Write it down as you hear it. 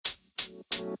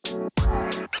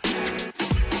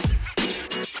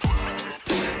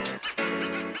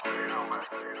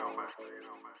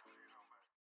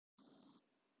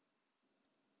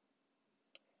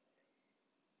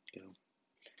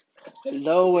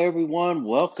Hello, everyone.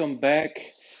 Welcome back.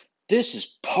 This is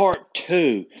part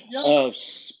two of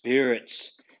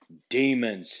spirits,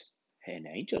 demons, and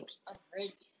angels.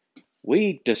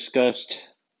 We discussed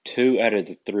two out of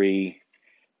the three,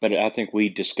 but I think we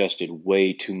discussed it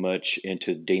way too much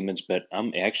into the demons. But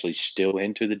I'm actually still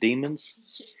into the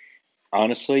demons.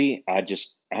 Honestly, I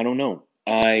don't know.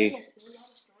 Well,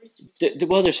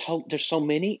 there's so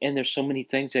many, and there's so many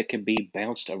things that can be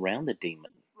bounced around the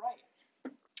demon.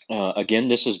 Again,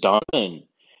 this is Donovan.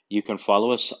 You can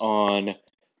follow us on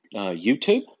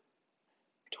YouTube,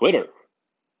 Twitter,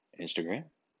 Instagram,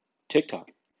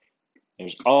 TikTok.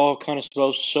 There's all kind of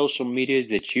social media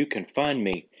that you can find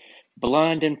me.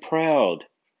 Blind and Proud,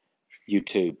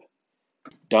 YouTube.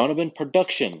 Donovan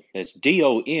Production, that's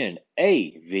DONAVAN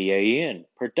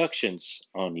Productions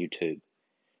on YouTube.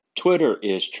 Twitter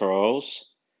is Charles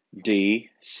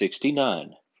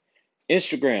D69.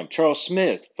 Instagram, Charles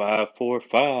Smith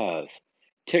 545.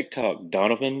 TikTok,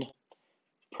 Donovan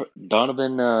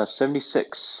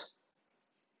 76.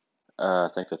 I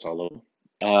think that's all of them.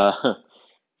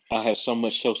 I have so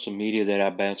much social media that I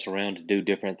bounce around to do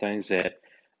different things that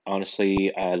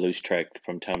honestly I lose track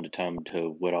from time to time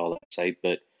to what all I say.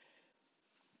 But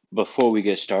before we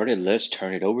get started, let's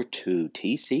turn it over to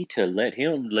TC to let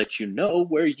him let you know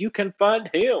where you can find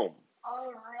him.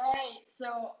 Alright,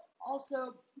 so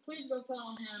also please go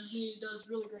follow him. He does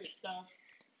really great stuff.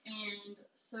 And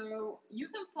so you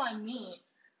can find me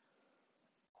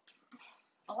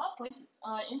a lot of places.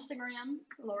 Instagram,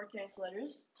 lowercase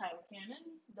letters, Tyler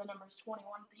Cannon. The number's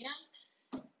 21 at the end.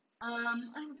 I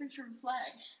have a picture of a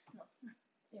flag. No,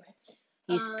 anyway.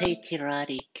 He's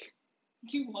patriotic.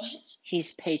 Do what?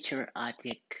 He's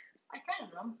patriotic. I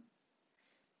kind of am.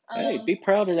 Hey, be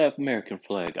proud of that American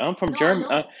flag. I'm from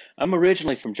Germany. I'm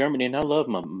originally from Germany, and I love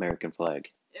my American flag.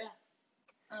 Yeah.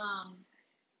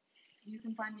 You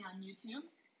can find me on YouTube.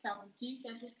 Capital T,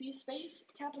 capital C, space,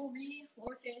 capital V,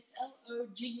 lowercase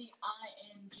LOGING.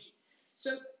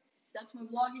 So that's my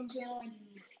vlogging channel. I do,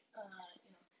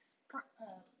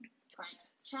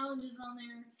 pranks, challenges on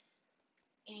there,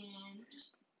 and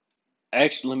just.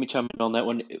 Actually, let me chime in on that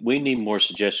one. We need more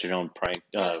suggestion on prank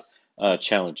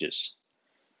challenges.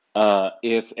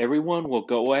 If everyone will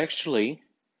go actually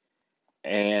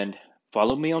and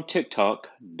follow me on TikTok,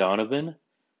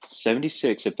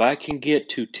 Donovan76. If I can get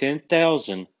to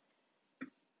 10,000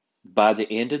 by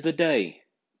the end of the day,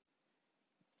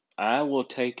 I will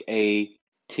take a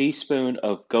teaspoon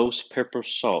of ghost pepper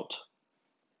salt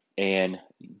and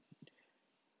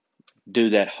do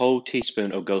that whole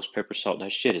teaspoon of ghost pepper salt.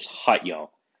 That shit is hot,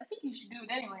 y'all. I think you should do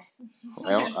it anyway.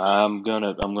 Well, I'm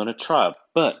gonna try.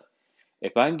 But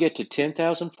if I can get to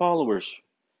 10,000 followers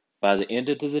by the end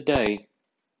of the day,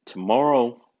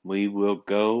 tomorrow we will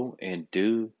go and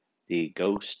do the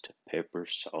ghost pepper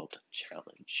salt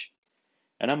challenge.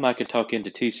 And I might could talk into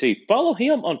TC. Follow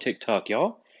him on TikTok,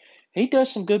 y'all. He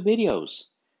does some good videos.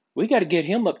 We got to get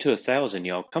him up to 1,000,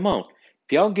 y'all. Come on.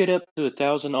 If y'all get up to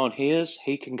 1,000 on his,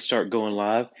 he can start going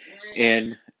live,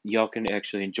 and y'all can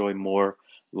actually enjoy more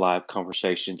live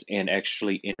conversations and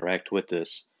actually interact with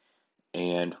us.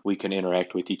 And we can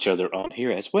interact with each other on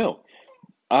here as well.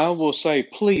 I will say,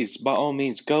 please, by all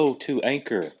means, go to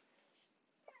Anchor.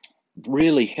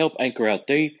 Really help Anchor out.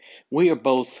 We are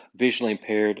both visually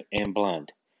impaired and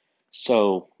blind.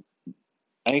 So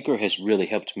Anchor has really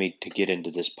helped me to get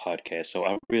into this podcast, so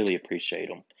I really appreciate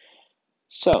them.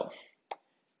 So,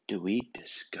 do we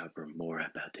discover more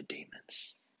about the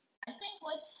demons? I think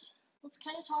let's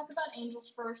kind of talk about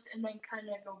angels first, and then kind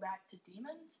of go back to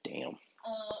demons. Damn.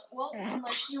 Well,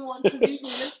 unless you want to do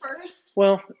demons first.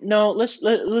 Well, no.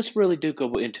 Let's really do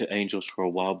go into angels for a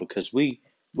while because we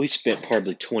spent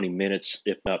probably 20 minutes,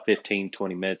 if not 15,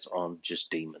 20 minutes on just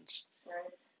demons.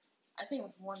 Right. I think it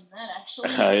was more than that, actually.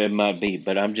 It might be,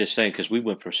 but I'm just saying because we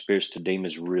went from spirits to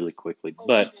demons really quickly. Oh,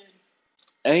 but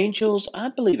angels, I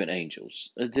believe in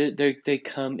angels. They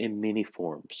come in many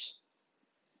forms,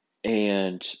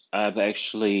 and I've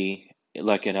actually,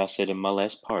 like I said in my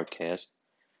last podcast,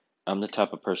 I'm the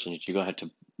type of person that you're gonna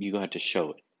have to show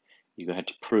it. You're gonna have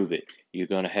to prove it.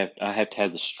 I have to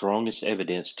have the strongest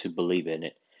evidence to believe in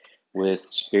it. With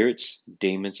spirits,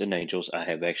 demons, and angels, I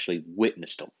have actually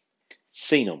witnessed them,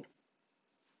 seen them.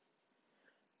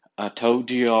 I told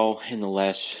you all in the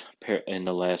last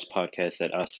podcast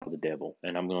that I saw the devil,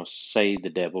 and I'm gonna say the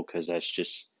devil because that's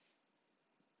just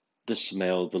the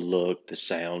smell, the look, the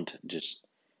sound. Just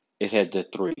it had the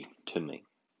three to me.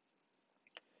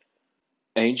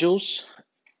 Angels,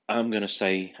 I'm going to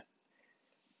say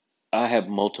I have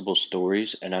multiple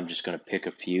stories, and I'm just going to pick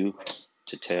a few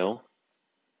to tell.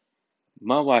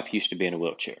 My wife used to be in a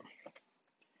wheelchair,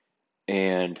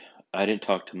 and I didn't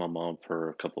talk to my mom for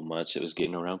a couple months. It was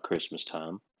getting around Christmas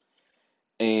time,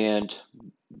 and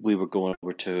we were going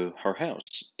over to her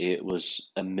house. It was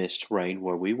a mist rain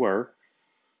where we were,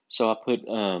 so I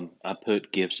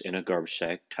put gifts in a garbage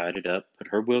sack, tied it up, put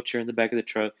her wheelchair in the back of the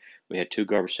truck. We had two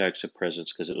garbage sacks of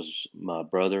presents because it was my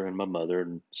brother and my mother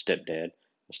and stepdad.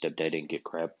 My stepdad didn't get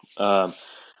crap.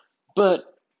 But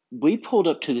we pulled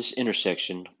up to this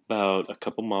intersection about a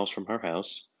couple miles from her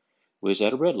house. We was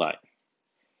at a red light.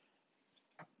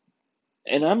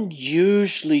 And I'm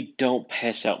usually don't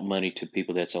pass out money to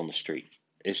people that's on the street.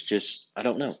 It's just, I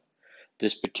don't know.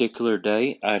 This particular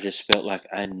day, I just felt like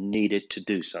I needed to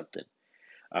do something.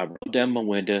 I rolled down my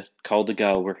window, called the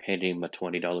guy over, handed him a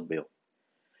 $20 bill.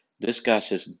 This guy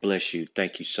says, "Bless you,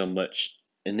 thank you so much."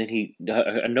 And then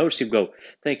I noticed him go,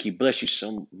 "Thank you, bless you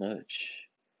so much."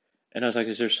 And I was like,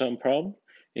 "Is there some problem?"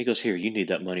 He goes, "Here, you need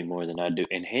that money more than I do,"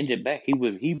 and handed it back. He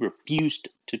refused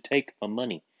to take my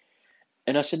money.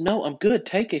 And I said, "No, I'm good.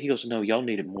 Take it." He goes, "No, y'all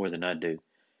need it more than I do."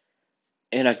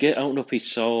 And I don't know if he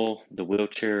saw the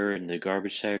wheelchair and the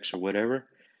garbage sacks or whatever.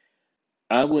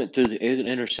 I went through the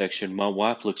intersection. My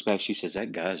wife looks back. She says,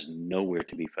 "That guy's nowhere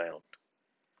to be found."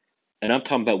 And I'm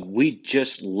talking about we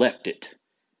just left it,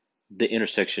 the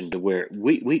intersection to where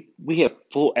we have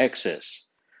full access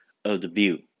of the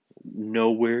view.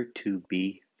 Nowhere to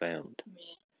be found. Man,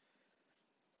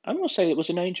 I'm going to say it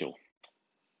was an angel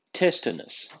testing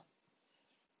us.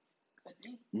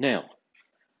 could be. Now,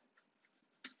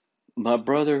 my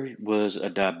brother was a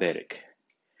diabetic.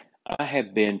 I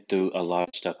have been through a lot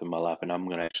of stuff in my life, and I'm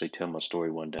going to actually tell my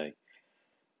story one day.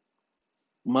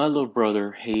 My little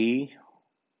brother, we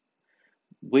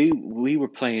were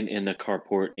playing in the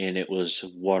carport, and it was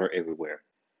water everywhere.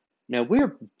 Now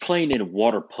we're playing in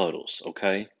water puddles,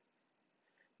 okay?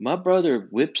 My brother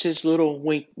whips his little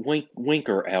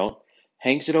winker out,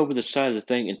 hangs it over the side of the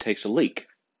thing, and takes a leak.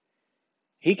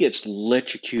 He gets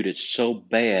electrocuted so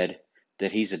bad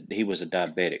that he was a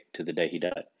diabetic to the day he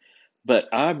died.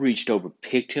 But I reached over,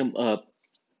 picked him up,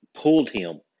 pulled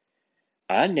him.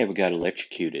 I never got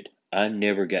electrocuted. I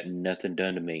never got nothing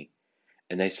done to me.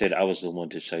 And they said I was the one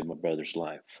to save my brother's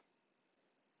life.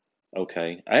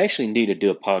 Okay. I actually need to do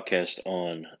a podcast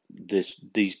on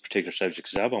these particular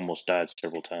subjects because I've almost died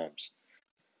several times.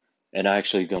 And I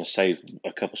actually going to save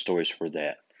a couple stories for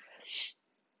that.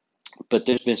 But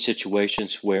there's been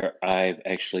situations where I've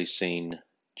actually seen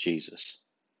Jesus.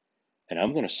 And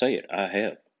I'm going to say it, I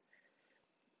have.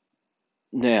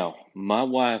 Now, my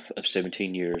wife of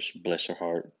 17 years, bless her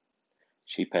heart,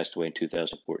 she passed away in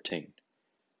 2014.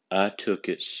 I took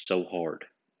it so hard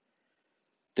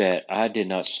that I did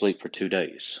not sleep for 2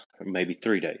 days, or maybe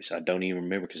 3 days. I don't even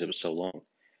remember because it was so long.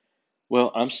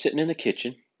 Well, I'm sitting in the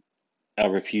kitchen. I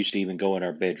refuse to even go in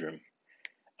our bedroom.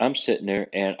 I'm sitting there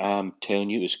and I'm telling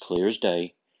you, it's clear as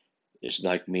day. It's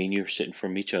like me and you are sitting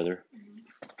from each other,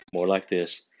 Hmm. more like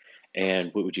this.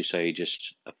 And what would you say,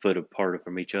 just a foot apart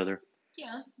from each other?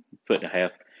 Yeah. Foot and a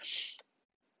half,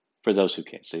 for those who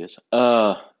can't see us.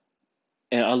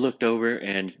 And I looked over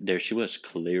and there she was,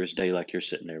 clear as day, like you're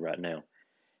sitting there right now.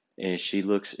 And she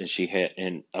looks and she had,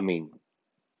 and I mean,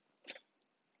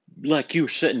 like you were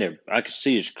sitting there, I could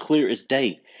see as clear as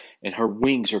day. And her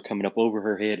wings are coming up over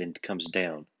her head and comes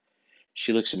down.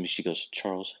 She looks at me, she goes,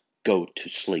 "Charles, go to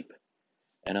sleep."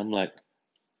 And I'm like,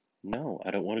 "No,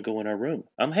 I don't want to go in our room."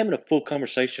 I'm having a full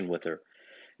conversation with her.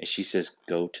 And she says,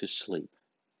 "Go to sleep."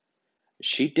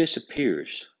 She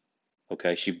disappears.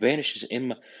 Okay. She vanishes in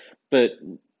my, but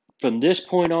from this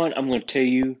point on, I'm going to tell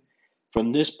you,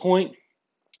 from this point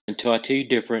until I tell you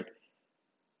different,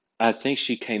 I think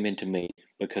she came into me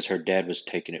because her dad was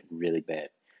taking it really bad.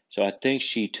 So I think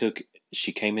she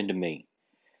came into me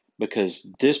because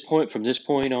from this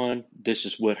point on, this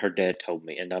is what her dad told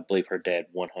me. And I believe her dad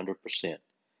 100%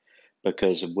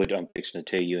 because of what I'm fixing to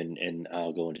tell you, and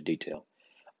I'll go into detail.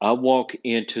 I walk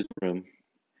into the room,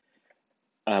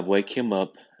 I wake him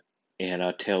up, and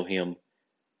I tell him,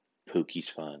 "Pookie's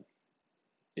fine.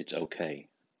 It's okay.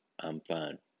 I'm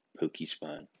fine. Pookie's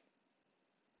fine."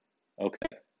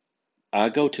 Okay. I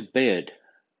go to bed.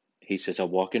 He says I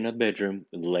walk in the bedroom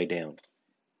and lay down,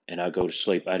 and I go to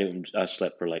sleep. I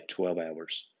slept for like 12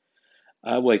 hours.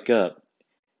 I wake up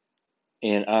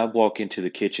and I walk into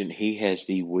the kitchen. He has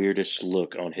the weirdest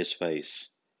look on his face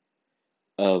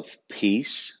of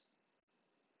peace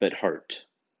but hurt.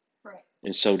 Right.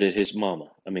 And so did his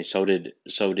mama. I mean, so did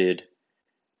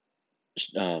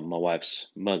my wife's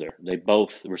mother. They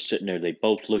both were sitting there. They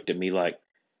both looked at me like,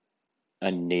 I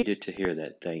needed to hear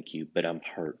that. Thank you, but I'm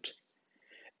hurt.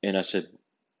 And I said,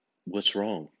 what's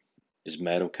wrong? Is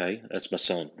Matt okay? That's my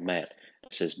son, Matt. I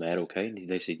says, Matt okay? And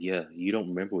they said, yeah, you don't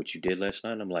remember what you did last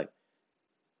night? And I'm like,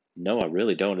 no, I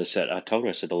really don't. I told her,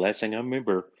 I said, the last thing I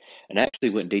remember, and I actually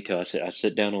went in detail. I said, I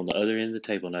sat down on the other end of the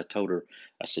table and I told her,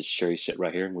 I said, Sherry, sit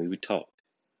right here and we would talk.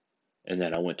 And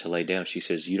then I went to lay down. She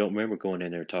says, you don't remember going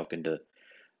in there talking to,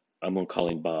 I'm going to call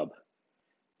him Bob.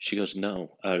 She goes,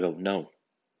 no. I go, no.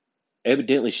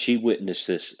 Evidently, she witnessed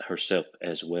this herself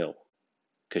as well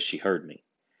because she heard me.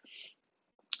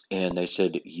 And they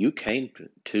said, you came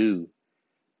to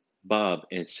Bob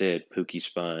and said, Pookie's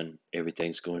fine.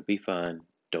 Everything's going to be fine.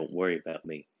 Don't worry about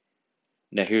me.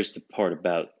 Now, here's the part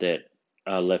about that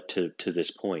I left to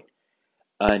this point.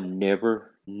 I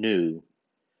never knew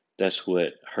that's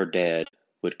what her dad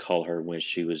would call her when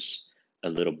she was a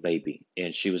little baby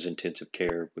and she was intensive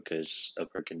care because of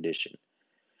her condition.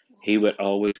 He would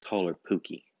always call her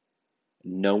Pookie.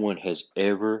 No one has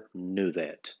ever knew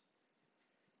that.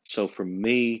 So for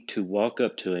me to walk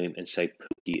up to him and say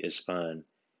Pookie is fine,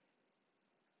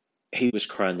 he was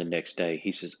crying the next day.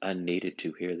 He says, I needed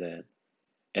to hear that.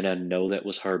 And I know that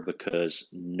was hard because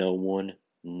no one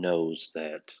knows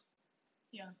that.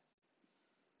 Yeah.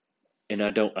 And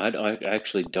I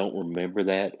actually don't remember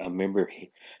that. I remember,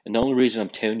 and the only reason I'm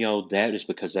telling y'all that is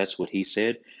because that's what he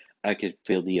said. I could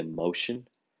feel the emotion.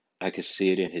 I could see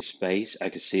it in his face. I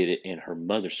could see it in her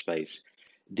mother's face.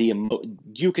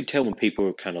 You could tell when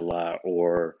people kind of lie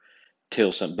or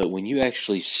tell something, but when you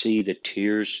actually see the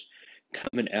tears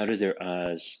coming out of their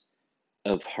eyes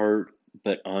of hurt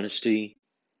but honesty,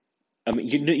 I mean,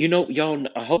 y'all.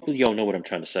 I hope y'all know what I'm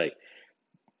trying to say.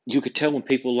 You could tell when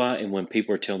people lie and when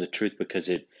people are telling the truth because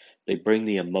they bring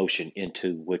the emotion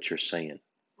into what you're saying.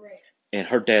 Right. And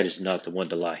her dad is not the one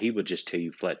to lie. He would just tell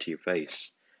you flat to your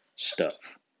face stuff.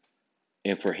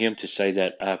 And for him to say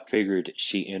that, I figured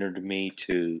she entered me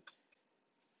to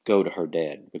go to her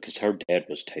dad because her dad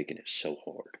was taking it so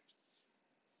hard.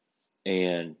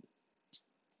 And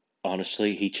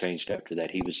honestly, he changed after that.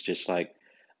 He was just like,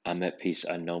 I'm at peace.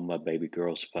 I know my baby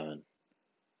girl's fine.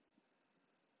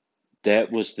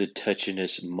 That was the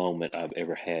touchingest moment I've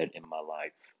ever had in my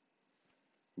life.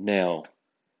 Now,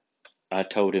 I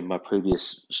told in my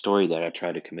previous story that I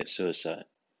tried to commit suicide.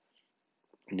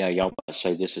 Now, y'all might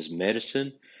say this is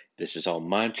medicine. This is all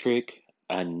mind trick.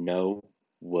 I know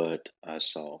what I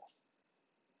saw.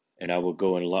 And I will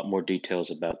go in a lot more details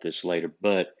about this later,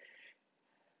 but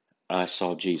I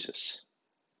saw Jesus.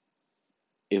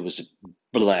 It was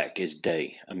black as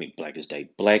day. I mean, black as day,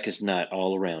 black as night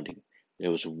all around him.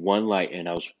 There was one light, and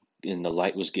the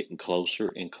light was getting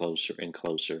closer and closer and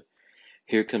closer.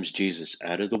 Here comes Jesus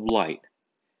out of the light,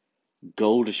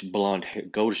 goldish blonde hair,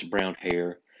 goldish brown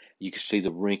hair. You could see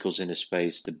the wrinkles in his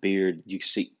face, the beard. You could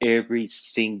see every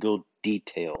single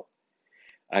detail.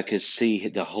 I could see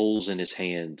the holes in his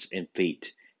hands and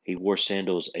feet. He wore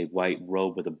sandals, a white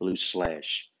robe with a blue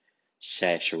sash,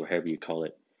 or whatever you call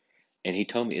it. And he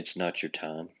told me, it's not your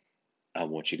time. I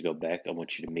want you to go back. I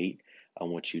want you to meet. I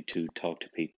want you to talk to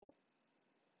people.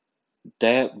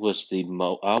 That was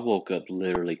I woke up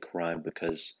literally crying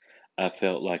because I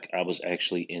felt like I was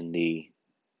actually in the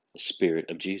spirit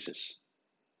of Jesus.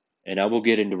 And I will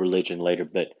get into religion later,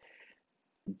 but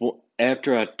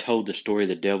after I told the story of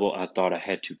the devil, I thought I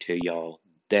had to tell y'all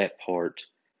that part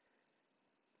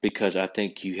because I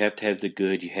think you have to have the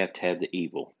good, you have to have the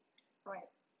evil. Right.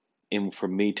 And for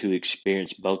me to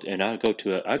experience both, and I go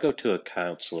to a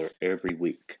counselor every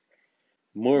week,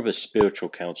 more of a spiritual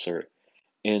counselor,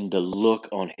 and the look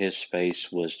on his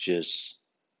face was just,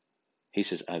 he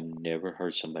says, I've never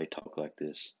heard somebody talk like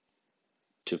this.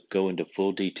 To go into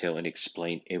full detail and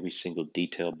explain every single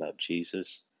detail about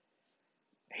Jesus,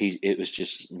 it was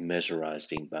just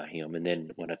mesmerizing by him. And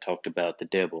then when I talked about the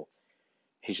devil,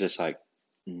 he's just like,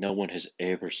 no one has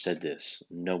ever said this.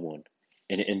 No one.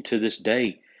 And to this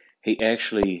day, he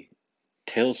actually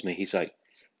tells me, he's like,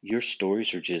 your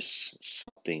stories are just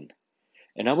something.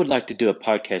 And I would like to do a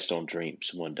podcast on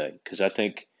dreams one day because I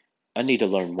think I need to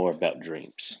learn more about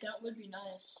dreams. That would be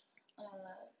nice.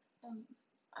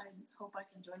 I hope I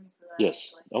can join you for that.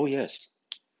 Yes. Actually. Oh, yes.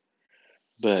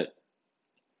 But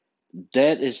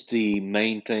that is the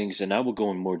main things, and I will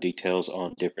go in more details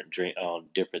on different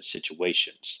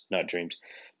situations, not dreams,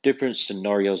 different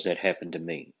scenarios that happened to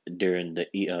me during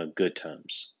the good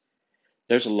times.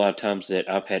 There's a lot of times that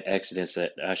I've had accidents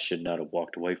that I should not have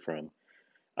walked away from.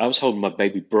 I was holding my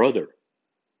baby brother,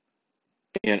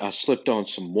 and I slipped on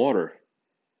some water,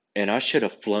 and I should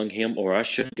have flung him, or I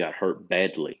should have got hurt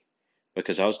badly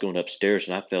because I was going upstairs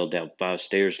and I fell down 5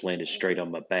 stairs, landed straight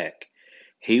on my back.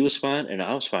 He was fine, and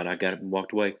I was fine. I got up and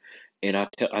walked away. And I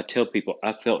tell people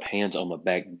I felt hands on my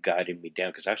back guiding me down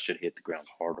because I should hit the ground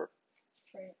harder.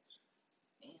 Right.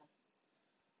 Man.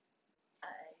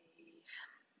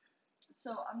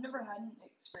 So I've never had an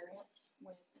experience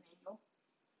with an angel.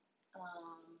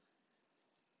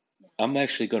 Yeah. I'm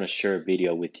actually going to share a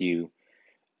video with you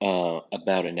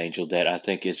about an angel that I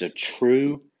think is a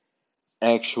true,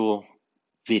 actual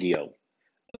video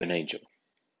of an angel.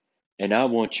 And I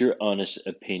want your honest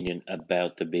opinion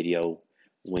about the video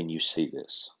when you see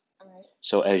this. Alright.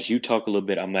 So as you talk a little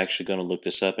bit, I'm actually going to look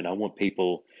this up and I want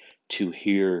people to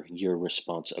hear your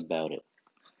response about it.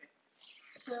 Okay.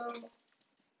 So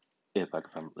If I can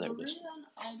find the there. reason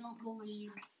I don't believe,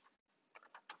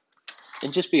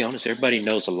 And just be honest, everybody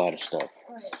knows a lot of stuff.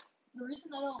 right, the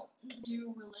reason I don't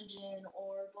do religion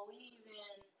or believe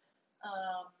in,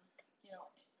 you know,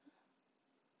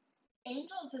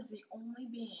 angels is the only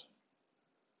being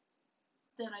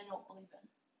that I don't believe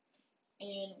in.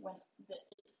 And when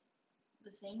it's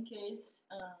the same case,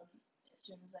 as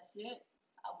soon as I see it,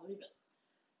 I'll believe it.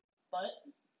 But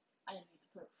I need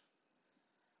the proof.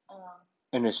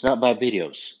 And it's not by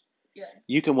videos. Yeah.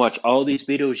 You can watch all these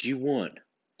videos you want.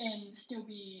 And still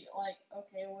be like,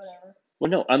 okay, whatever.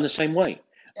 Well, no, I'm the same way.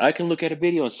 Yeah. I can look at a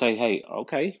video and say, hey,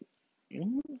 okay,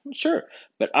 sure.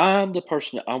 But I'm the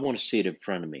person that I want to see it in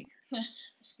front of me. I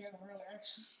scared him earlier.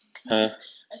 Huh?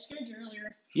 I scared you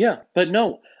earlier. Yeah, but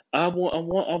no, I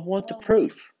want the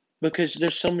proof because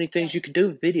there's so many things you can do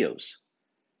with videos.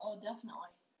 Oh,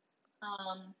 definitely.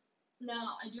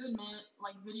 Now I do admit,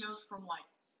 like videos from like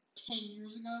 10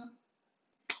 years ago,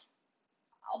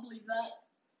 I'll believe that.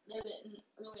 They didn't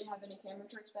really have any camera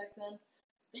tricks back then.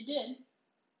 They did,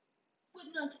 but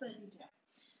not to that detail.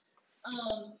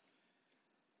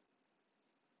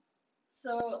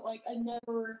 So like I've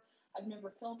never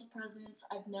felt a presence.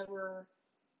 I've never,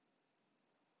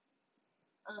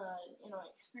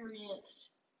 experienced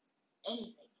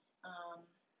anything. I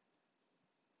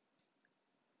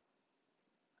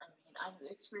mean,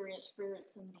 I've experienced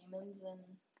spirits and demons and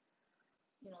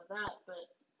that, but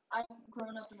I've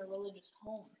grown up in a religious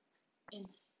home and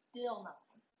still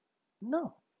nothing.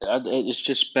 No, it's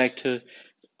just back to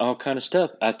all kind of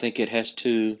stuff. I think it has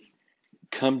to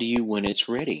come to you when it's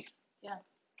ready. Yeah,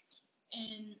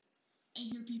 and I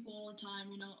hear people all the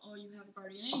time, oh, you have a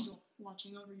guardian angel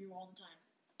watching over you all the time.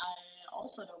 I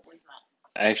also don't believe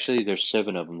that. Actually, there's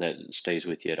 7 of them that stays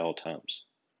with you at all times.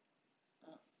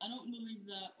 I don't believe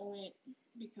that only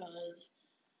because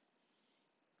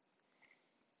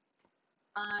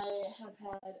I have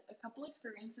had a couple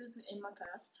experiences in my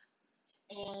past,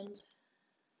 and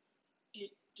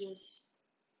it just,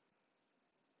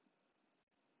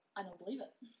 I don't believe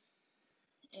it.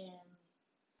 And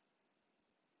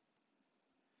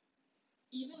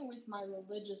even with my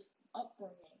religious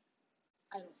upbringing,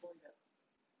 I don't believe it.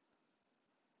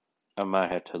 I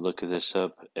might have to look this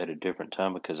up at a different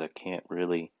time because I can't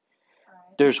really.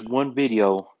 Alright. There's one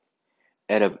video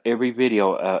out of every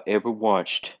video I ever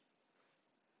watched.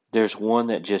 There's one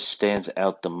that just stands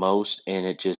out the most,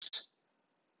 and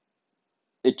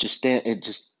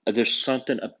there's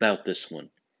something about this one.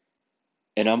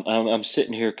 And I'm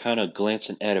sitting here kind of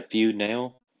glancing at a few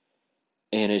now,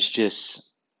 and it's just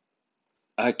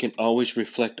I can always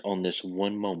reflect on this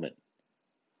one moment.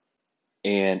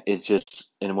 And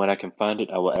when I can find it,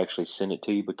 I will actually send it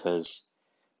to you because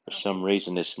for some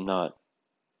reason it's not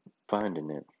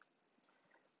finding it.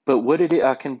 But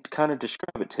I can kind of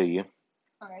describe it to you.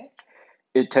 Alright.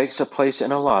 It takes a place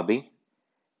in a lobby,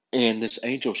 and this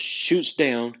angel shoots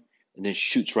down and then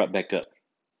shoots right back up.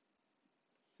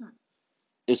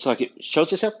 It's like it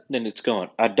shows itself, then it's gone.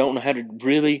 I don't know how to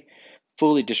really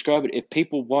fully describe it. If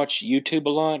people watch YouTube a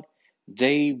lot,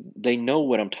 they know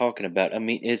what I'm talking about. I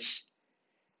mean,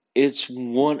 it's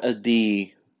one of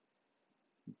the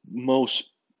most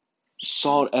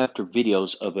sought after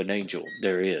videos of an angel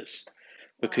there is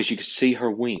because you can see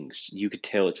her wings. You could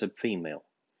tell it's a female.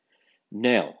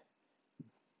 Now,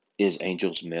 is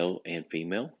angels male and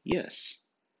female? Yes.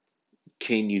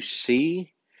 Can you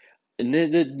see? And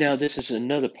then, now this is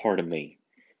another part of me.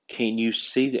 Can you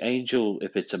see the angel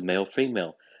if it's a male,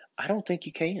 female? I don't think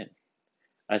you can.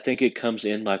 I think it comes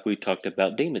in like we talked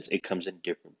about demons. It comes in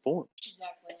different forms.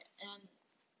 Exactly. And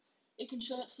it can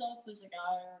show itself as a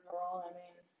guy or a girl. I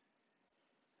mean,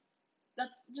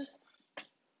 that's just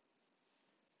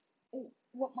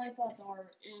what my thoughts are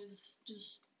is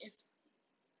just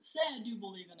say I do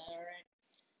believe in it, alright?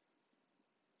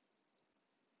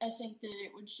 I think that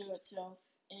it would show itself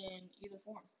in either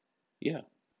form. Yeah.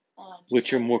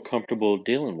 Which you're more comfortable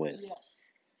dealing with. Yes.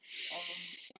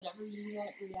 Whatever you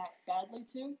won't react badly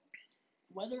to,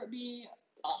 whether it be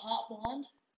a hot blonde,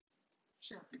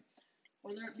 sure.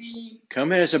 whether it be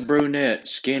Come as a brunette,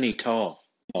 skinny, tall.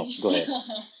 Oh, go ahead.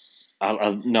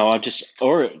 No, I just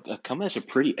or come as a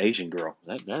pretty Asian girl.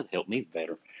 That helped me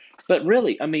better. But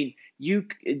really, I mean,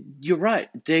 you're right.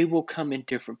 They will come in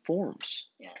different forms.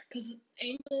 yeah, because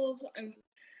angels are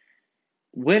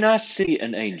When I see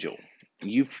an angel,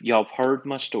 y'all have heard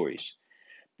my stories.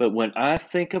 But when I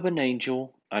think of an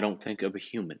angel, I don't think of a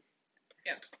human.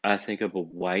 yeah, I think of a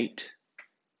white,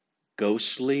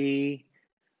 ghostly,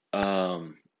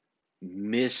 um,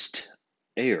 mist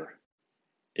air.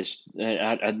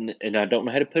 And I don't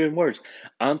know how to put it in words.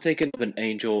 I'm thinking of an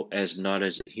angel as not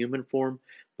as a human form,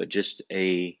 but just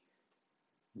a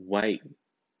white,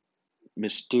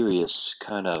 mysterious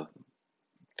kind of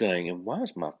thing. And why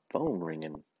is my phone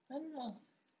ringing? I don't know.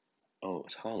 Oh,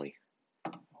 it's Holly.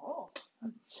 Oh.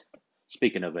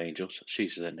 Speaking of angels,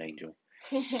 she's an angel.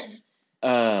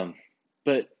 Um,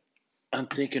 but I'm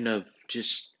thinking of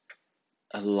just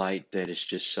a light that is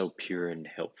just so pure and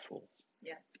helpful,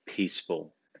 yeah.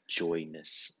 peaceful,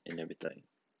 joyness, and everything.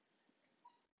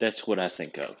 That's what I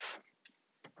think of.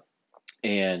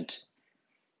 And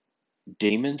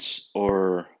demons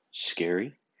are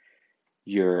scary.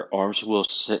 Your arms will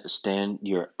stand.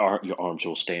 Your arms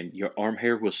will stand. Your arm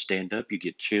hair will stand up. You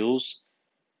get chills.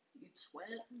 You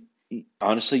sweat.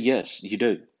 Honestly, yes, you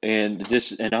do. And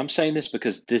I'm saying this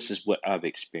because this is what I've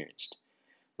experienced.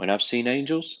 When I've seen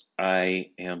angels,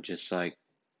 I am just like,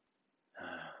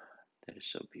 ah, that is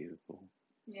so beautiful.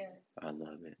 Yeah. I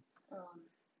love it. Um.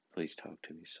 Please talk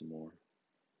to me some more.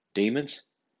 Demons?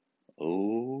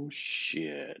 Oh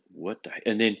shit. What the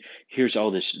and then here's all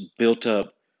this built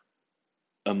up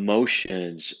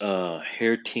emotions,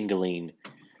 hair tingling,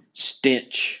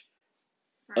 stench,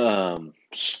 Right.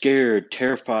 scared,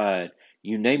 terrified,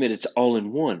 you name it, it's all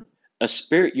in one. A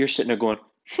spirit, you're sitting there going,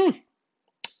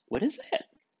 what is that?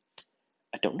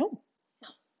 I don't know. No.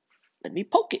 Let me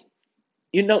poke it.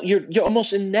 You're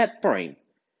almost in that frame.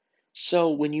 So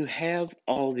when you have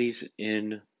all these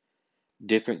in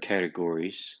different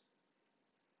categories,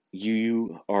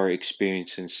 you are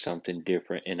experiencing something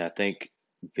different. And I think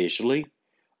visually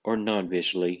or non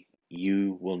visually,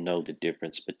 you will know the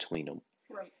difference between them.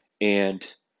 Right. And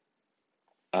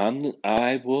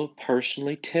I will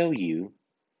personally tell you,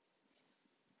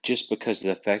 just because of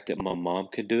the fact that my mom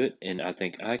could do it and I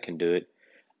think I can do it,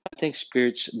 I think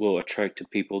spirits will attract to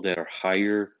people that are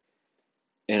higher.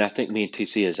 And I think me and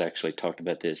TC has actually talked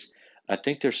about this. I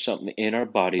think there's something in our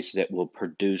bodies that will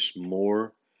produce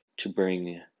more to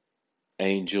bring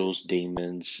angels,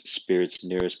 demons, spirits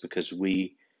near us because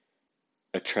we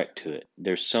attract to it.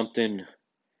 There's something.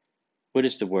 What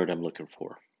is the word I'm looking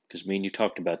for? Because me and you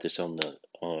talked about this on the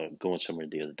going somewhere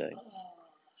the other day.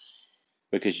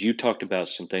 Because you talked about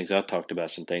some things, I talked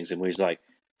about some things, and we was like,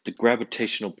 the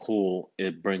gravitational pull,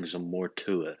 it brings them more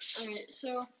to us. Okay,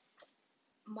 so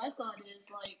my thought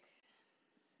is like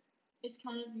it's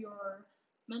kind of your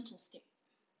mental state.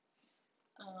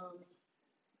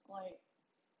 Like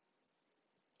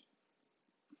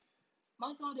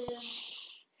my thought is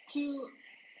to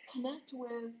connect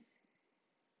with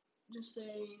just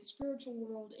a spiritual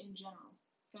world in general.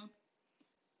 Okay,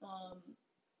 um,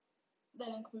 that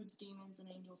includes demons and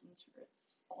angels and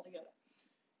spirits all together.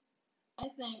 I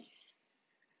think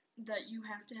that you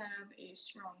have to have a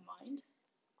strong mind.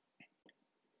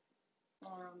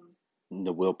 Um,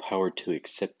 The willpower to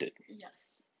accept it.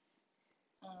 yes.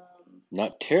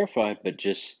 Not terrified, but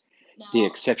just the Now,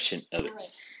 exception of it. right.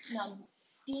 Now,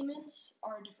 demons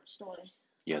are a different story.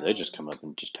 Yeah, they just come up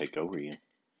and just take over you.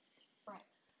 Right.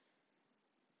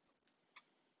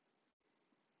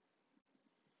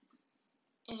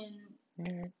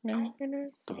 And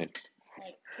Go ahead.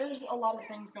 like, there's a lot of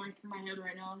things going through my head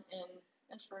right now, and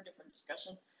that's for a different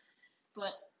discussion.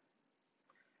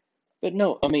 But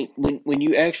no, I mean, when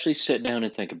you actually sit down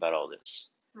and think about all this,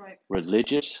 right.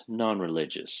 religious,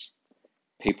 non-religious,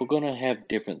 people gonna have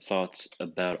different thoughts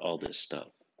about all this stuff.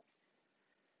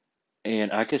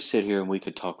 And I could sit here and we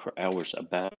could talk for hours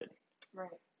about it Right.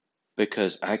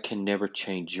 because I can never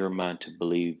change your mind to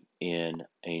believe in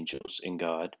angels, in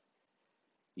God.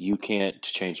 You can't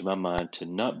change my mind to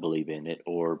not believe in it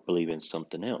or believe in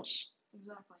something else.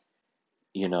 Exactly.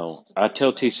 I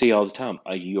tell TC all the time,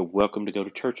 you're welcome to go to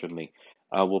church with me.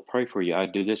 I will pray for you. I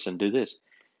do this and do this.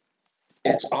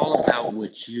 It's all about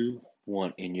what you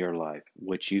want in your life,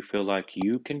 what you feel like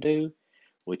you can do,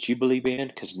 what you believe in,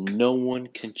 because no one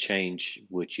can change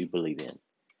what you believe in.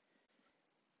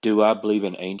 Do I believe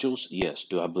in angels? Yes.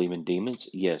 Do I believe in demons?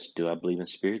 Yes. Do I believe in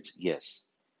spirits? Yes.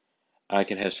 I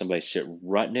can have somebody sit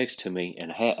right next to me and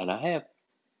I have,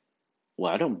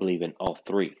 well, I don't believe in all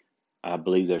three. I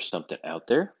believe there's something out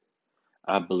there.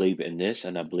 I believe in this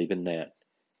and I believe in that.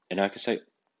 And I can say,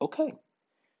 okay,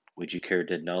 would you care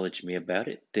to acknowledge me about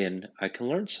it? Then I can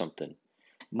learn something.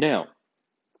 Now,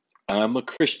 I'm a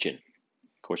Christian.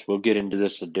 Of course, we'll get into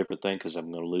this a different thing because I'm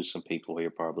going to lose some people here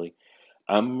probably.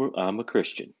 I'm a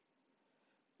Christian,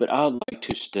 but I like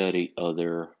to study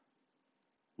other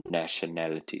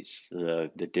nationalities,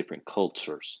 the different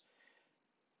cultures.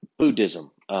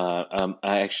 Buddhism. I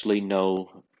actually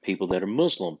know people that are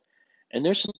Muslim, and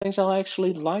there's some things I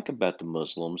actually like about the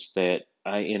Muslims that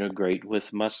I integrate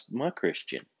with my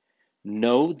Christian.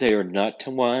 No, they are not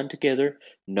twined together.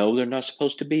 No, they're not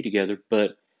supposed to be together.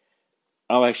 But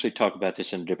I'll actually talk about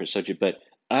this in a different subject. But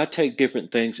I take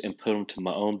different things and put them to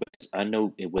my own because I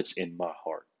know what's in my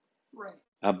heart. Right.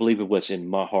 I believe in what's in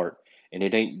my heart, and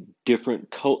it ain't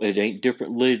different. It ain't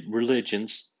different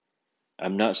religions.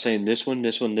 I'm not saying this one,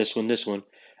 this one, this one, this one.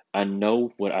 I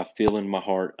know what I feel in my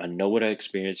heart. I know what I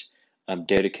experience. I'm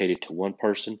dedicated to one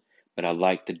person, but I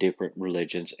like the different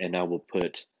religions, and I will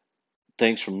put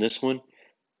things from this one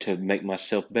to make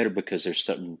myself better because there's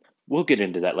something. We'll get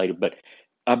into that later, but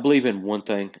I believe in one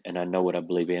thing, and I know what I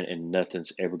believe in, and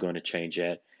nothing's ever going to change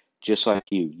that. Just like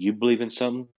you believe in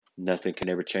something, nothing can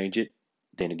ever change it.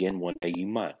 Then again, one day you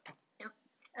might. Yep.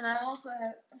 And I also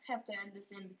have to add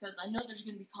this in because I know there's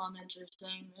going to be commenters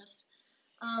saying this.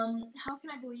 How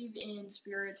can I believe in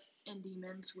spirits and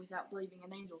demons without believing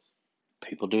in angels?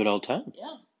 People do it all the time.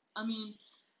 Yeah. I mean,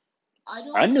 I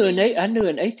don't I knew believe. I knew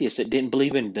an atheist that didn't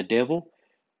believe in the devil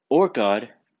or God,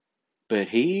 but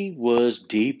he was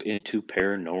deep into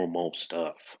paranormal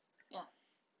stuff. Yeah.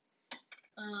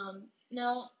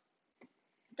 Now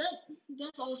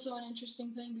that's also an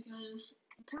interesting thing because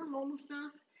paranormal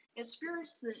stuff, it's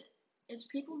spirits that it's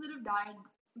people that have died,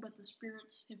 but the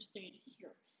spirits have stayed here,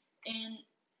 and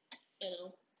you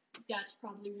know that's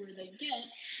probably where they get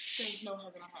there's no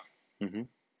heaven or hell. hmm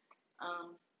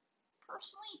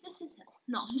Personally, this is hell.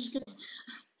 No, I'm just kidding.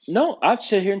 No, I've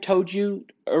sat here and told you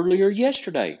earlier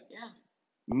yesterday. Yeah.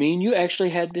 Me and you actually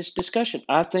had this discussion.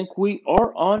 I think we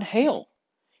are on hell.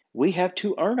 We have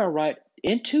to earn our right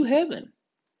into heaven.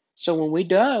 So when we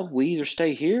die, we either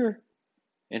stay here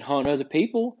and haunt other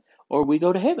people or we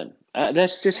go to heaven.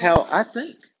 That's just how I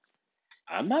think.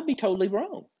 I might be totally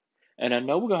wrong. And I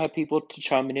know we're going to have people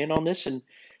chiming in on this. And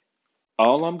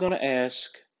all I'm going to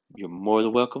ask, you're more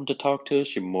than welcome to talk to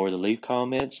us. You're more than leave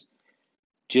comments.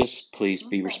 Just please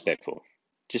be respectful.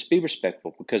 Just be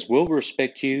respectful because we'll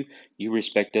respect you. You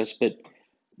respect us. But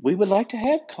we would like to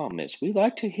have comments. We'd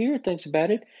like to hear things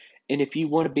about it. And if you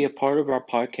want to be a part of our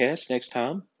podcast next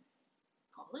time,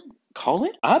 call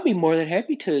in. I'd be more than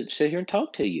happy to sit here and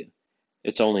talk to you.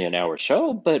 It's only an hour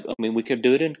show, but I mean, we could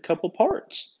do it in a couple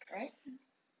parts. Right.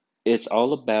 It's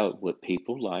all about what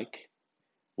people like,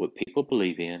 what people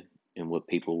believe in, and what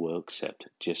people will accept.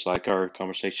 Just like our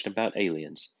conversation about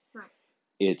aliens. Right.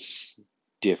 It's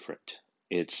different.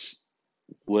 It's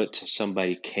what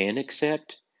somebody can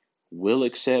accept, will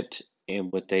accept, and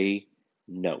what they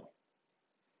know.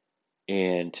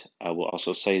 And I will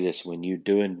also say this when you're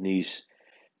doing these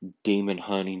demon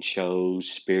hunting shows,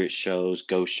 spirit shows,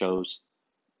 ghost shows,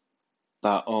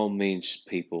 by all means,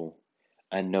 people,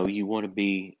 I know you want to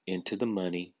be into the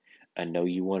money. I know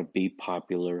you want to be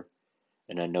popular.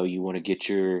 And I know you want to get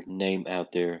your name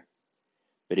out there.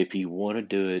 But if you want to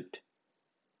do it,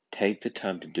 take the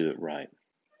time to do it right.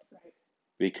 Right.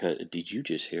 Because, did you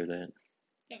just hear that?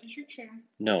 That was your chair.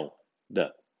 No,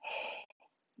 No.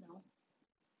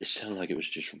 it sounded like it was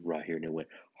just right here and it went.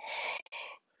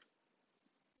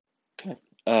 Okay.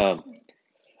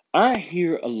 I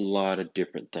hear a lot of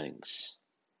different things.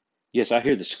 Yes, I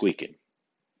hear the squeaking,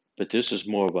 but this is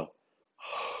more of a.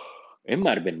 It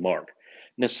might have been Mark.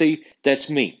 Now, see, that's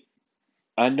me.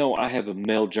 I know I have a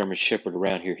male German Shepherd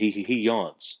around here. He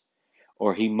yawns,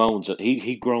 or he moans.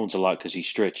 He groans a lot because he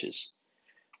stretches.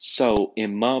 So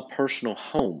in my personal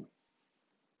home,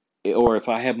 or if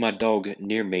I have my dog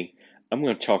near me, I'm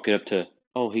going to chalk it up to,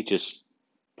 oh, he just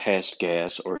passed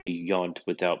gas or he yawned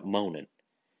without moaning.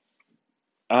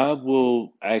 I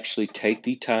will actually take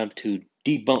the time to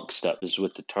debunk stuff, is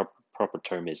what the proper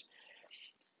term is.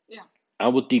 Yeah. I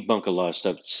will debunk a lot of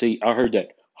stuff. See, I heard that.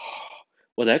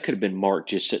 Well, that could have been Mark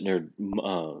just sitting there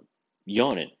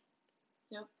yawning.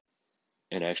 Yep.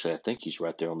 And actually, I think he's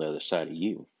right there on the other side of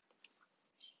you.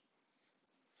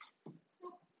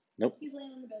 Nope. He's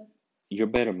laying on the bed. Your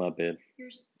bed or my bed?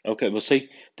 Yours. Okay, well, see,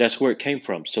 that's where it came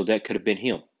from. So that could have been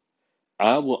him.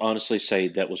 I will honestly say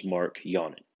that was Mark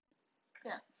yawning.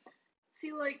 Yeah.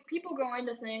 See, like, people go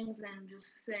into things and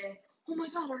just say, oh my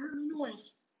god, I heard a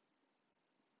noise.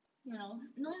 You know,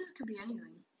 noises could be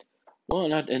anything.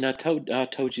 Well, and I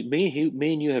told you, me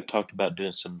and you have talked about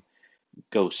doing some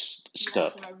ghost Yes,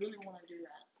 stuff. and I really want to do that.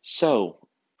 So,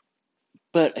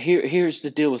 but here's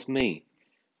the deal with me.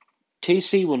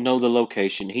 TC will know the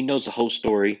location. He knows the whole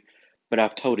story, but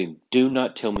I've told him, do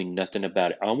not tell me nothing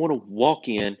about it. I want to walk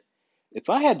in. If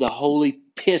I have the holy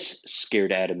piss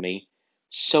scared out of me,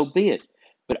 so be it.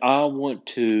 But I want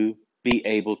to be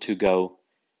able to go,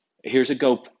 here's a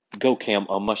go cam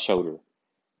on my shoulder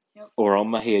Yep. or on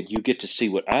my head. You get to see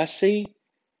what I see,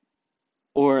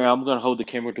 or I'm going to hold the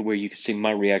camera to where you can see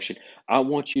my reaction. I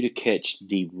want you to catch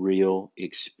the real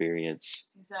experience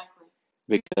Exactly.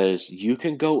 because you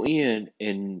can go in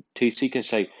and TC can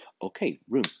say, okay,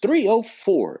 room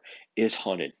 304 is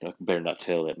haunted. I better not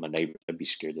tell that my neighbor. I'd be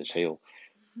scared as hell.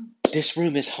 This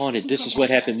room is haunted. This is what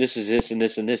happened. This is this and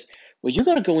this and this. Well, you're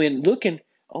going to go in looking,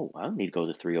 oh, I need to go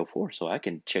to 304 so I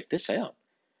can check this out.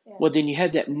 Yeah. Well, then you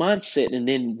have that mindset, and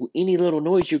then any little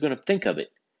noise, you're going to think of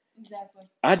it. Exactly.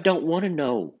 I don't want to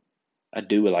know. I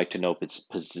do like to know if it's,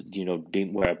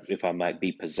 if I might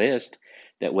be possessed.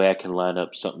 That way I can line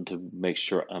up something to make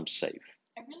sure I'm safe.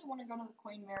 I really want to go to the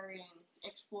Queen Mary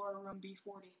and explore room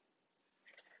B40.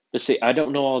 But see, I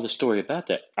don't know all the story about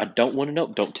that. I don't want to know.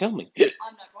 Don't tell me. I'm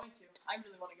not going to. I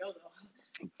really want to go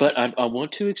though. But I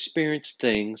want to experience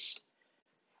things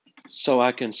so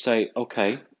I can say,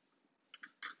 okay,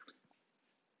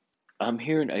 I'm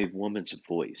hearing a woman's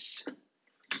voice.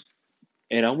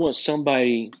 And I want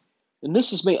somebody, and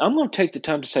this is me, I'm going to take the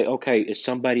time to say, okay, is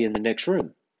somebody in the next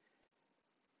room?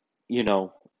 You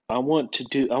know, I want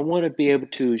to be able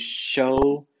to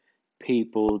show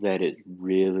people that it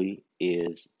really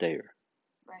is there.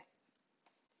 Right.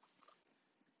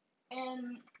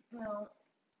 And,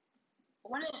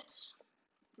 when it's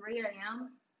 3 a.m.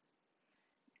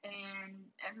 and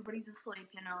everybody's asleep,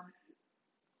 even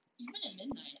at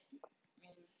midnight, I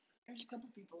mean, there's a couple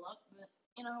people up, but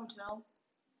in a hotel,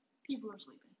 people are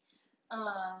sleeping.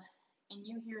 And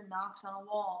you hear knocks on a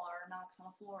wall or knocks on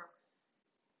a floor.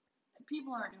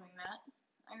 People aren't doing that.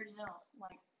 I already know.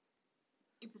 Like,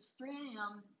 if it's 3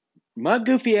 a.m. My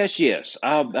goofy ass, yes.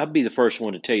 I'll be the first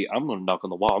one to tell you, I'm going to knock on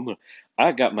the wall.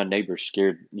 I got my neighbors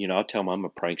scared. I'll tell them I'm a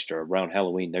prankster. Around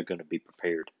Halloween, they're going to be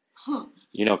prepared.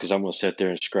 Because I'm going to sit there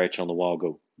and scratch on the wall,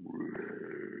 go.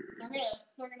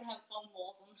 They're gonna have foam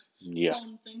walls and Yeah.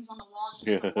 foam things on the walls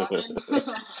just to run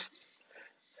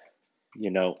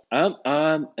in.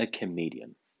 I'm a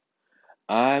comedian.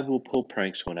 I will pull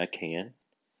pranks when I can.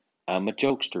 I'm a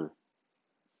jokester.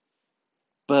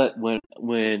 But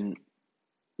when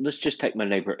let's just take my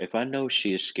neighbor. If I know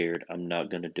she is scared, I'm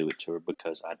not going to do it to her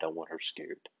because I don't want her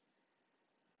scared.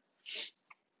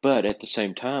 But at the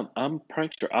same time, I'm a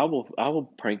prankster. I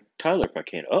will prank Tyler if I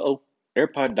can. Uh-oh,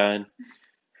 AirPod dying.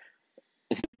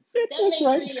 That makes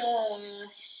right. me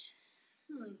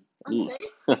unsafe.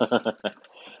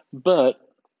 But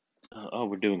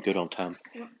we're doing good on time.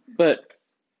 But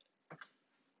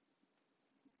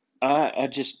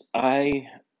I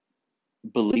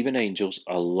believe in angels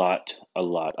a lot, a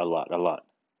lot, a lot, a lot.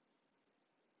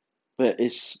 But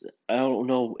I don't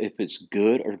know if it's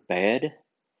good or bad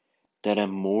that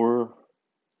I'm more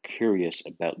curious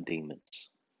about demons.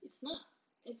 It's not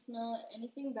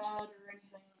anything bad or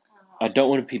anything. I don't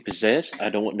want to be possessed. I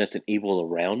don't want nothing evil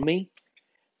around me.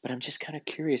 But I'm just kind of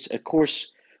curious. Of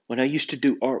course, when I used to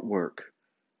do artwork,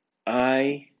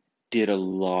 I did a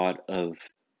lot of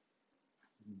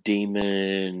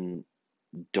demon,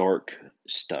 dark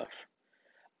stuff.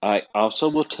 I also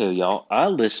will tell y'all, I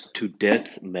listen to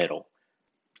death metal,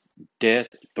 death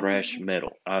thrash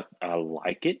metal. I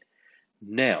like it.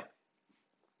 Now,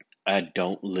 I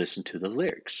don't listen to the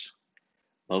lyrics,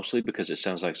 mostly because it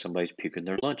sounds like somebody's puking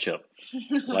their lunch up,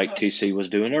 like TC was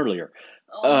doing earlier.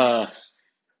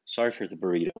 Sorry for the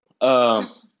burrito.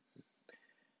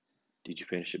 Did you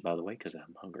finish it, by the way? Because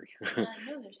I'm hungry. No,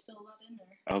 there's still a lot in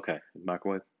there. Okay,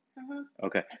 microwave.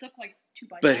 Okay. I took like 2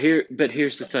 bites. But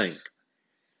here's the thing.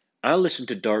 I listen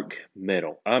to dark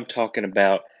metal. I'm talking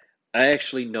about. I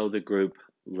actually know the group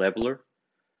Leveler,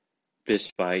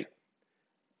 Fist Fight.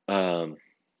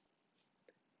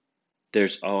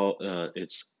 There's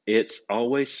it's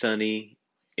Always Sunny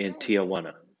in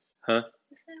Tijuana. Huh?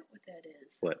 Is that what that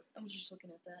is? What? I was just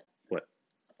looking at that. What?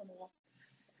 Up on the wall.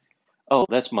 Oh,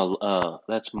 that's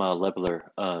my Leveler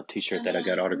T-shirt that I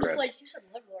got autographed. Like you said,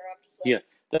 Leveler. I'm just like. Yeah,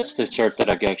 that's the shirt that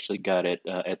I actually got at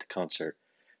the concert.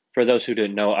 For those who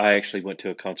didn't know, I actually went to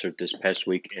a concert this past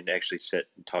week and actually sat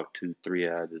and talked to 3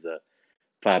 out of the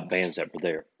 5 bands that were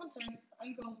there. I'm sorry.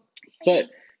 I'm going. But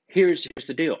here's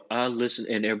the deal. I listen,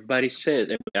 and everybody says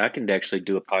I can actually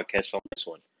do a podcast on this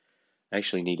one. I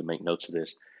actually need to make notes of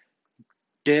this.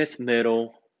 Death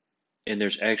metal, and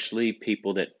there's actually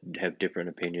people that have different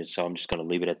opinions, so I'm just going to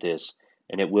leave it at this.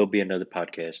 and it will be another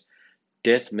podcast.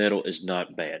 Death metal is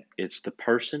not bad. It's the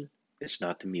person, it's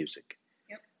not the music.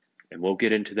 Yep. And we'll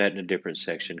get into that in a different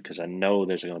section because I know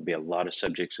there's going to be a lot of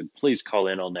subjects. And please call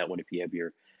in on that one if you have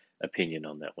your opinion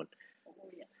on that one. Oh,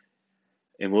 yes.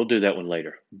 And we'll do that one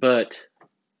later. But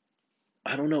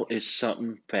I don't know, it's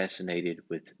something fascinated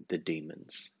with the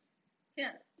demons.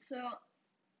 Yeah, so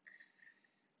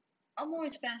I'm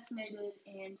always fascinated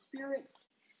in spirits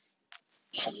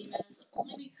and demons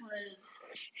only because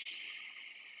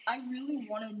I really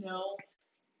want to know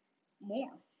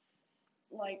more.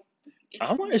 Like,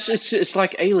 It's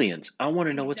like aliens. I want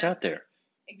to know what's out there.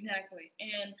 Exactly.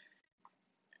 And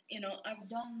I've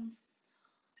done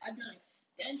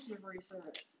extensive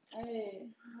research.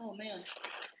 Oh man.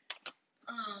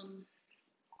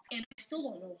 And I still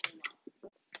don't know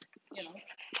a lot.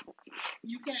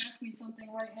 You can ask me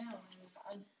something right now,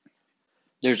 and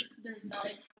There's not a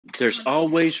there's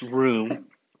always room. for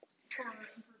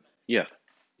improvement. Yeah.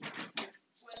 Whether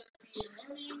it be in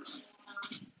learning or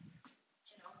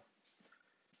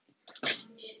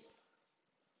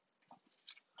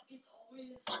it's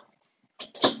always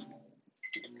present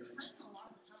a lot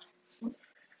of the time.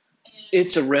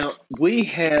 It's around. We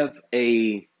have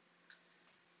a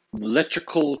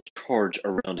electrical charge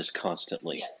around us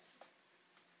constantly. Yes.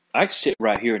 I could sit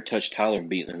right here and touch Tyler and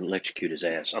beat and electrocute his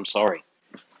ass. I'm sorry.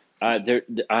 I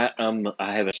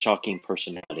have a shocking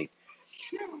personality.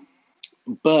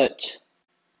 But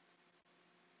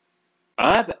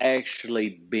I've actually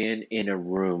been in a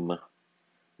room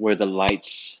where the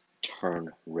lights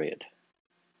turn red.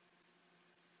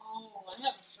 Oh, I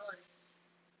have a story.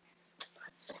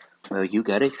 Well, you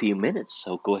got a few minutes,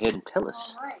 so go ahead and tell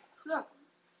us. All right. So,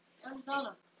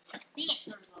 Arizona, Phoenix,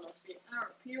 Arizona,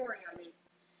 or Peoria, I mean.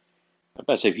 I'm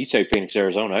about to say, if you say Phoenix,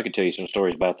 Arizona, I could tell you some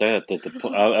stories about that.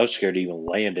 I was scared to even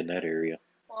land in that area.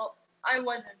 Well, I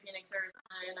was in Phoenix, Arizona,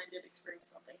 and I did experience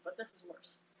something, but this is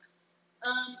worse.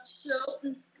 So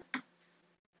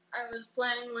I was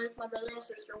playing with my brother and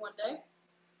sister one day,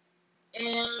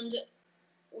 and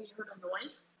we heard a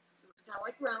noise. It was kind of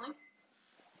like growling.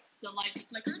 The lights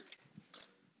flickered.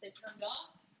 They turned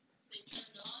off. They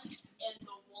turned on, and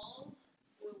the walls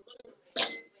were literally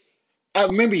bleeding. I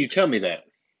remember you telling me that.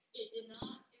 It did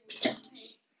not. It was not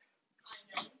paint. I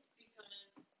know because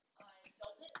I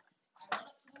felt it. I went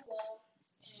up to the wall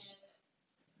and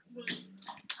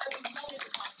I was only at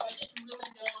the top, so I didn't really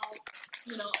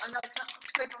know. I got a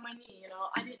scrape on my knee.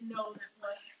 I didn't know that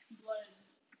blood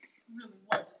really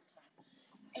was at the time.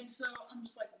 And so I'm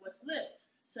just like, what's this?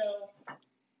 So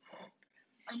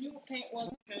I knew what paint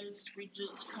was because we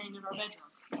just painted our bedroom.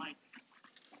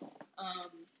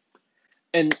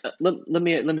 And let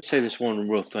me say this one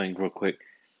real thing real quick.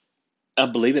 I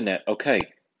believe in that. Okay,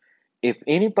 if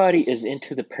anybody is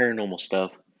into the paranormal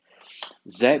stuff,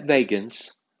 Zach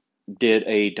Bagans did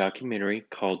a documentary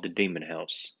called The Demon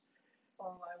House.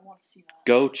 Oh, I want to see that.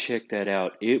 Go check that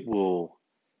out. It will.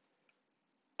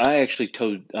 I actually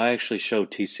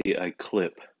showed TC a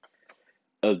clip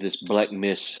of this black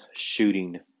mist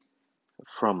shooting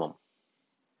from them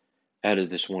out of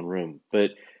this one room.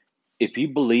 But if you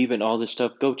believe in all this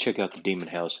stuff, go check out the Demon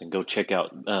House and go check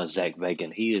out Zach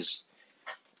Bagan. He is,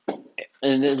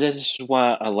 and this is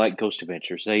why I like Ghost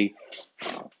Adventures.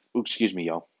 Excuse me,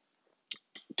 y'all,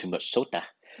 too much soda.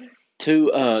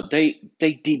 They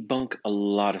debunk a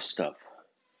lot of stuff.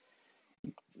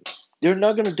 They're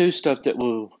not going to do stuff that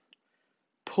will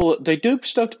pull. They do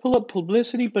stuff to pull up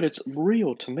publicity, but it's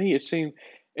real to me. It seems,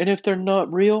 and if they're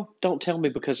not real, don't tell me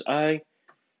because I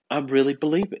really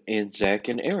believe in Zach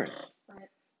and Aaron. Right.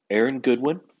 Aaron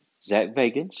Goodwin, Zach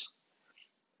Bagans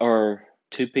are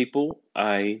two people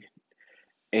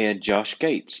and Josh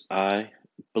Gates, I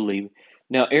believe.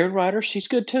 Now, Aaron Ryder, she's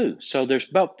good too. So there's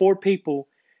about 4 people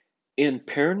in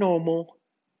paranormal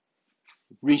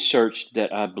research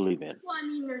that I believe in. Well, I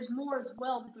mean, there's more as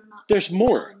well, but they're not. There's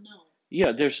more. No.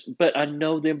 Yeah, but I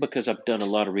know them because I've done a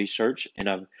lot of research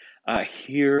and I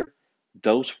hear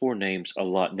those 4 names a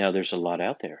lot. Now there's a lot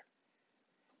out there.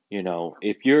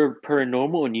 If you're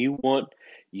paranormal and you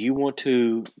want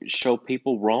to show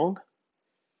people wrong,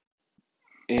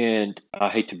 and I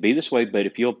hate to be this way, but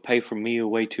if you'll pay for me a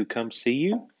way to come see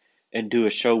you and do a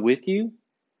show with you,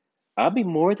 I'll be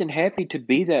more than happy to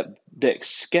be that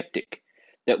skeptic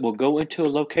that will go into a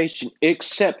location,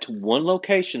 except one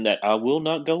location that I will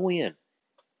not go in.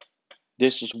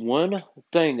 This is one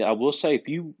thing that I will say.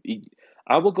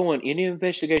 I will go on any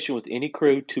investigation with any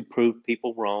crew to prove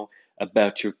people wrong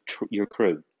about your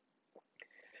crew.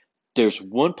 There's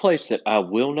one place that I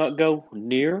will not go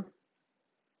near,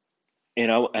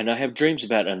 and I have dreams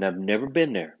about it, and I've never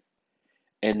been there,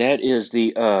 and that is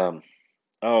the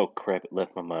Oh crap! It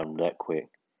left my mind that quick.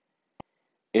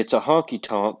 It's a honky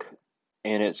tonk,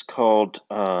 and it's called.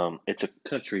 It's a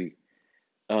country.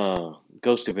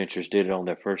 Ghost Adventures did it on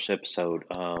their first episode.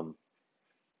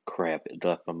 Crap! It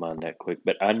left my mind that quick.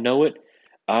 But I know it.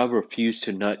 I refuse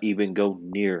to not even go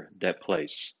near that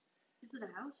place. Is it a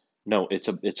house? No,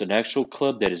 it's an actual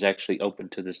club that is actually open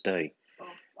to this day. Oh,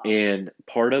 wow. And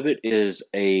part of it is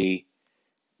a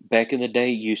back in the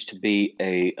day used to be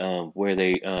a where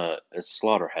they a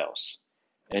slaughterhouse,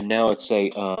 and now it's a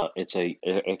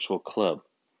actual club.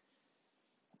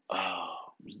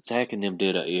 Oh, Zach and them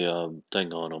did a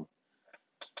thing on them.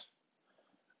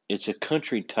 It's a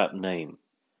country type name,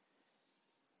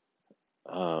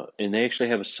 and they actually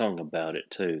have a song about it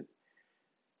too.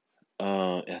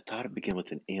 I thought it began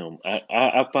with an M.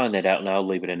 I'll find that out and I'll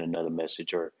leave it in another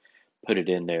message or put it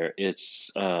in there.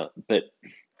 But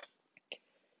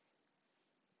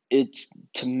it's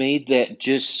to me that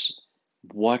just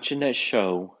watching that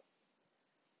show,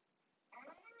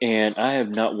 and I have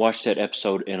not watched that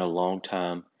episode in a long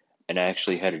time, and I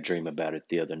actually had a dream about it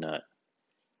the other night,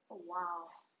 Oh, wow.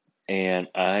 and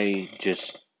I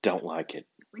just don't like it.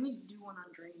 We need to do one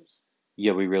on dreams.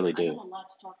 Yeah, we really I have do. a lot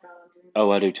to talk about on dreams.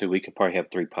 Oh, I do too. We could probably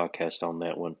have 3 podcasts on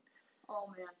that one.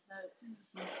 Oh, man.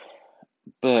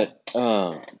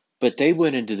 But they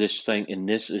went into this thing, and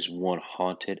this is one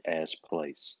haunted ass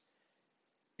place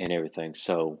and everything.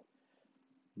 So,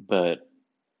 but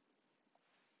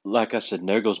like I said,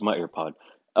 there goes my AirPod.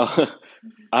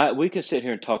 We can sit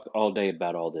here and talk all day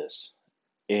about all this,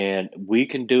 and we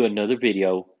can do another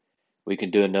video. We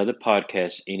can do another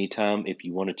podcast anytime. If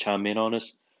you want to chime in on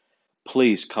us,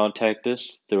 please contact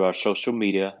us through our social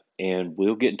media, and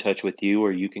we'll get in touch with you,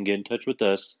 or you can get in touch with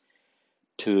us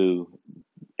to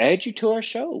add you to our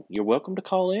show. You're welcome to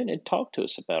call in and talk to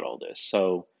us about all this.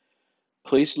 So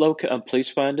please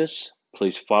find us.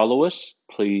 Please follow us.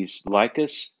 Please like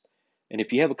us. And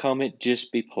if you have a comment,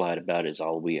 just be polite about it is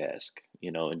all we ask,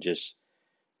 and just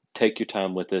take your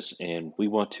time with us. And we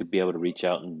want to be able to reach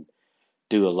out and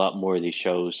do a lot more of these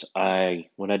shows.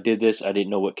 When I did this, I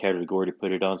didn't know what category to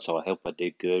put it on, so I hope I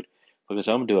did good because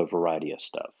I'm gonna do a variety of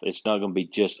stuff. It's not gonna be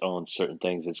just on certain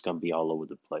things. It's gonna be all over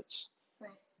the place.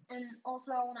 Right. And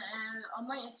also, I want to add on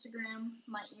my Instagram,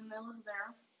 my email is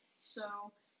there. So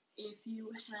if you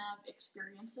have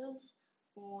experiences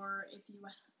or if you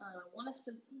want us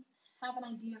to have an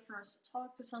idea for us to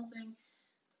talk to something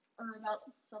or about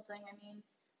something,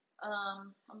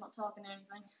 I'm not talking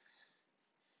anything.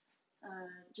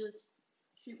 Just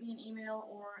shoot me an email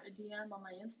or a DM on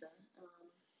my Insta,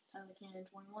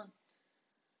 TylerCannon21.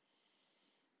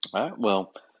 All right.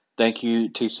 Well, thank you,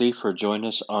 TC, for joining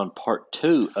us on part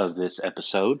 2 of this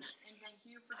episode. And thank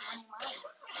you for joining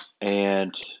mine.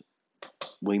 And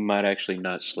we might actually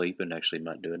not sleep and actually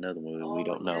might do another one. We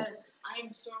don't know. Yes, I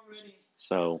am so ready.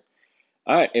 So,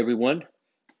 all right, everyone.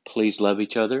 Please love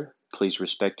each other. Please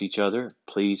respect each other.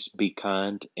 Please be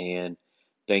kind. And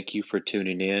thank you for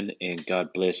tuning in. And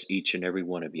God bless each and every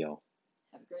one of y'all.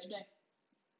 Have a great day.